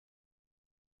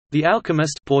The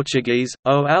Alchemist Portuguese,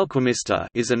 O Alquimista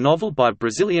is a novel by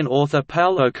Brazilian author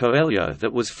Paulo Coelho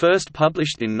that was first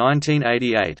published in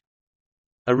 1988.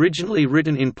 Originally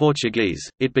written in Portuguese,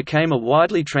 it became a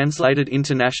widely translated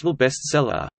international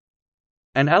bestseller.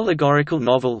 An allegorical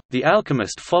novel, The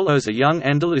Alchemist follows a young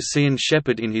Andalusian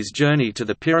shepherd in his journey to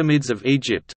the pyramids of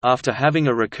Egypt, after having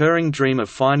a recurring dream of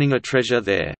finding a treasure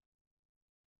there.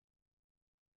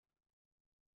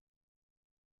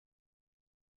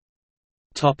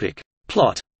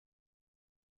 Plot.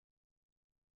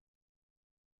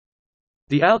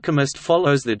 The Alchemist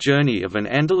follows the journey of an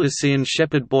Andalusian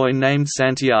shepherd boy named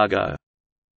Santiago.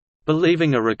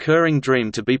 Believing a recurring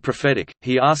dream to be prophetic,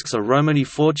 he asks a Romani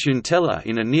fortune teller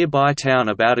in a nearby town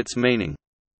about its meaning.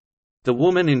 The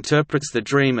woman interprets the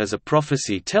dream as a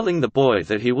prophecy telling the boy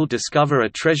that he will discover a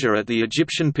treasure at the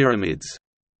Egyptian pyramids.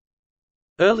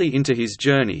 Early into his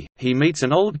journey, he meets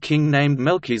an old king named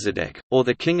Melchizedek, or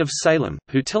the King of Salem,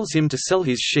 who tells him to sell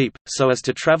his sheep, so as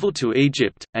to travel to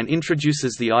Egypt, and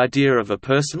introduces the idea of a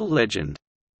personal legend.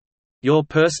 Your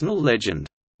personal legend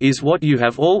is what you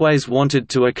have always wanted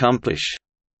to accomplish.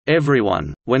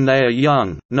 Everyone, when they are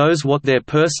young, knows what their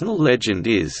personal legend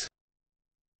is.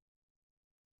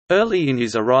 Early in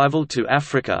his arrival to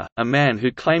Africa, a man who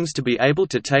claims to be able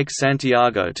to take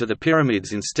Santiago to the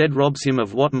pyramids instead robs him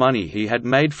of what money he had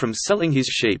made from selling his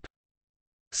sheep.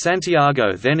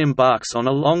 Santiago then embarks on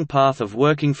a long path of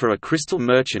working for a crystal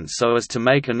merchant so as to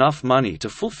make enough money to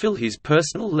fulfill his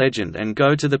personal legend and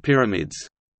go to the pyramids.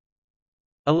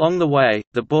 Along the way,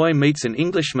 the boy meets an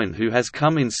Englishman who has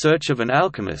come in search of an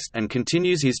alchemist and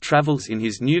continues his travels in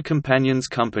his new companion's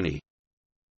company.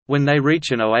 When they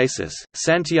reach an oasis,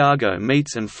 Santiago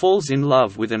meets and falls in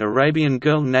love with an Arabian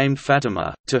girl named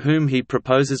Fatima, to whom he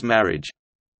proposes marriage.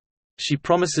 She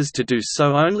promises to do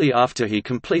so only after he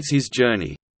completes his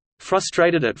journey.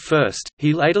 Frustrated at first,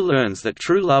 he later learns that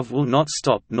true love will not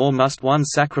stop, nor must one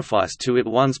sacrifice to it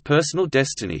one's personal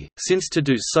destiny, since to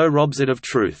do so robs it of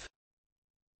truth.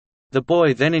 The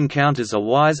boy then encounters a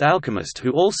wise alchemist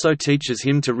who also teaches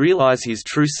him to realize his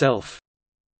true self.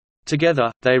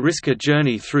 Together, they risk a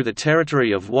journey through the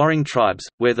territory of warring tribes,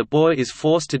 where the boy is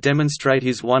forced to demonstrate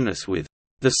his oneness with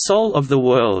the soul of the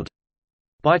world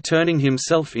by turning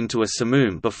himself into a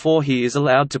simoom before he is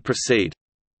allowed to proceed.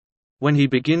 When he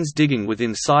begins digging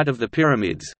within sight of the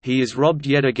pyramids, he is robbed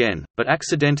yet again, but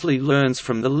accidentally learns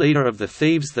from the leader of the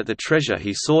thieves that the treasure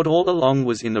he sought all along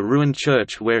was in the ruined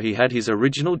church where he had his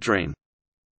original dream.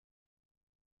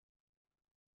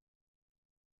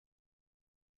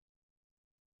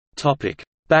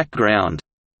 Background.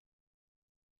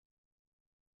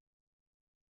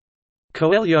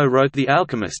 Coelho wrote The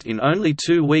Alchemist in only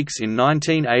 2 weeks in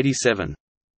 1987.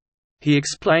 He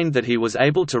explained that he was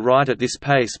able to write at this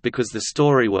pace because the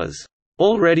story was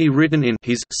already written in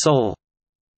his soul.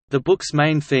 The book's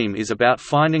main theme is about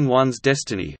finding one's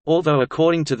destiny, although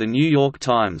according to the New York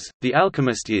Times, The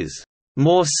Alchemist is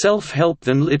more self-help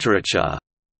than literature.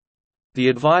 The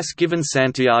advice given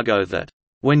Santiago that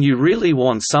when you really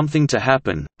want something to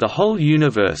happen, the whole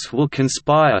universe will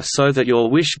conspire so that your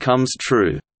wish comes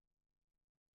true,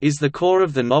 is the core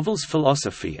of the novel's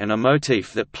philosophy and a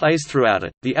motif that plays throughout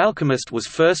it. The Alchemist was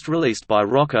first released by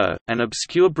Rocco, an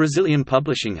obscure Brazilian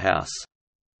publishing house.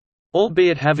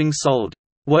 Albeit having sold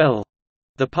well,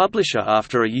 the publisher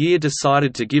after a year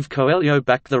decided to give Coelho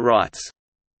back the rights.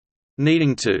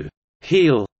 Needing to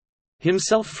heal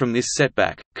himself from this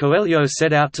setback, Coelho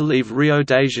set out to leave Rio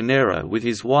de Janeiro with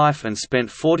his wife and spent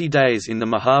 40 days in the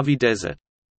Mojave Desert.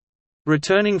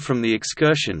 Returning from the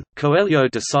excursion, Coelho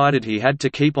decided he had to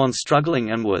keep on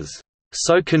struggling and was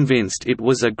so convinced it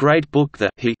was a great book that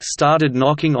he started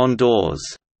knocking on doors.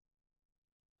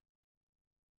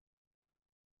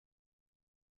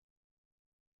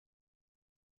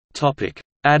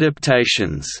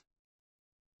 Adaptations.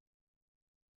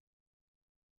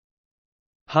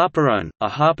 HarperOne, a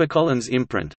HarperCollins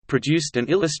imprint, produced an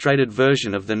illustrated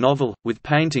version of the novel, with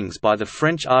paintings by the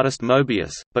French artist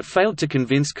Mobius, but failed to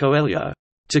convince Coelho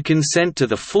to consent to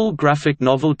the full graphic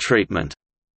novel treatment.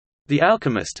 The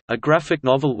Alchemist, a graphic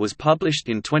novel, was published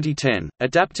in 2010,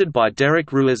 adapted by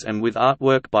Derek Ruiz and with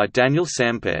artwork by Daniel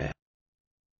Samper.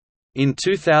 In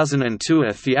 2002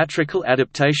 a theatrical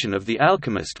adaptation of The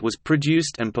Alchemist was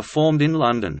produced and performed in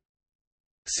London.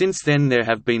 Since then there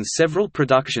have been several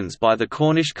productions by the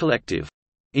Cornish collective.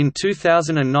 In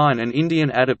 2009 an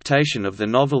Indian adaptation of the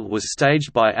novel was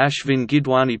staged by Ashvin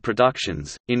Gidwani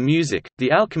Productions. In music,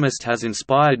 The Alchemist has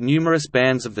inspired numerous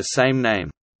bands of the same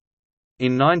name.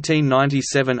 In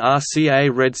 1997 RCA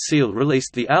Red Seal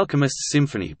released The Alchemist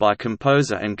Symphony by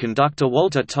composer and conductor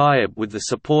Walter Taieb with the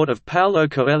support of Paulo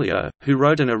Coelho, who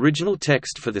wrote an original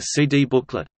text for the CD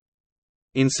booklet.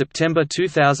 In September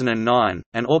 2009,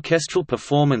 an orchestral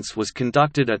performance was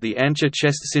conducted at the Ancha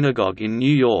Chest Synagogue in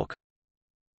New York.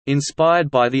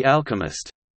 Inspired by The Alchemist,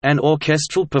 an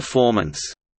orchestral performance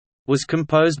was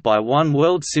composed by One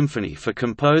World Symphony for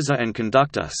composer and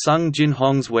conductor Sung Jin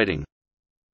Hong's wedding.